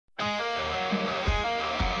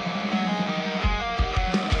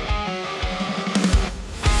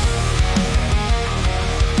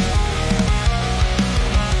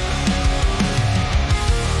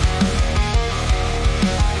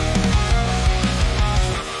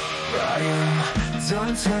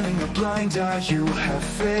Done turning a blind eye, you have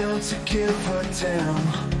failed to give a damn.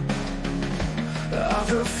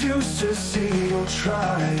 I've refused to see your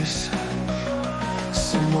tries.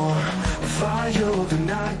 Some more vile than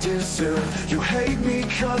I deserve. You hate me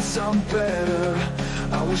cause I'm better.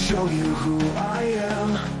 I will show you who I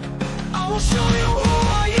am. I will show you who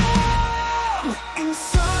I am. In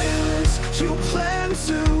silence, you plan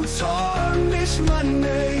to tarnish my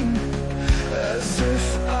name, as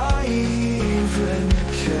if I even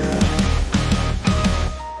care.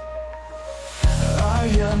 I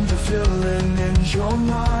am the villain in your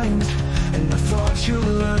mind, and I thought you'd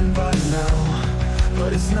learn by now,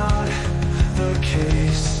 but it's not the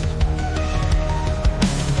case.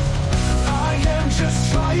 I am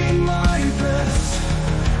just trying my best,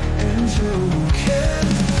 and you can't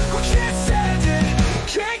stand it,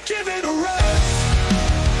 can't give it a rest.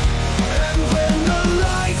 And when the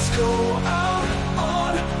lights go out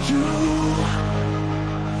on you,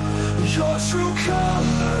 your true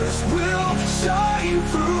colors will shine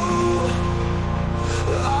through.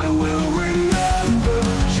 I will remember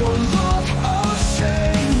your look of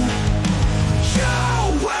shame. You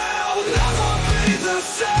will never be the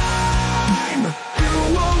same. You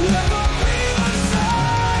will never be the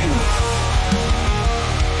same.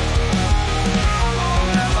 You will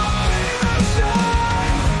never be the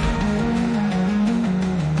same.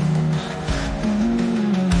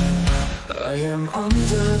 I am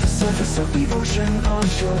under the surface of the ocean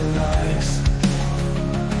of your lies.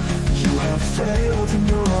 You have failed and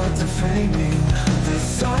you're defaming.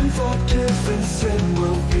 This unforgiven sin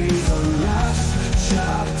will be the last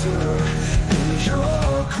chapter in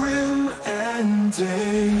your grim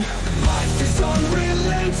ending. Life is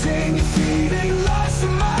unrelenting, feeding lies to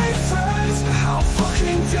my friends. How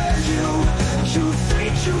fucking dare you? You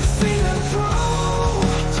think you've seen it through.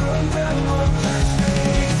 Remember,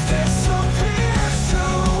 this appears to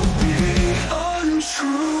be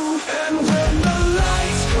untrue. And when the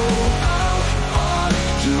lights go out on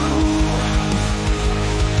you,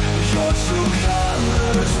 your true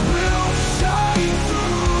colors will shine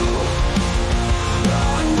through. I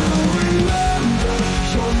will remember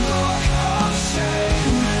your look of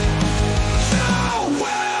shame. You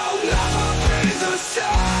will never be the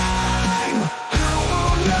same. You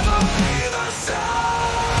will never be the same.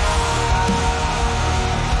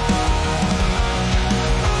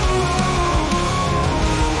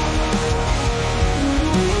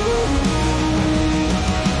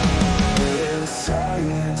 In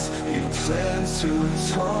silence, you plan to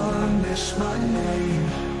tarnish my name,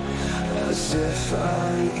 as if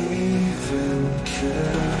I even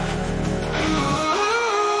care.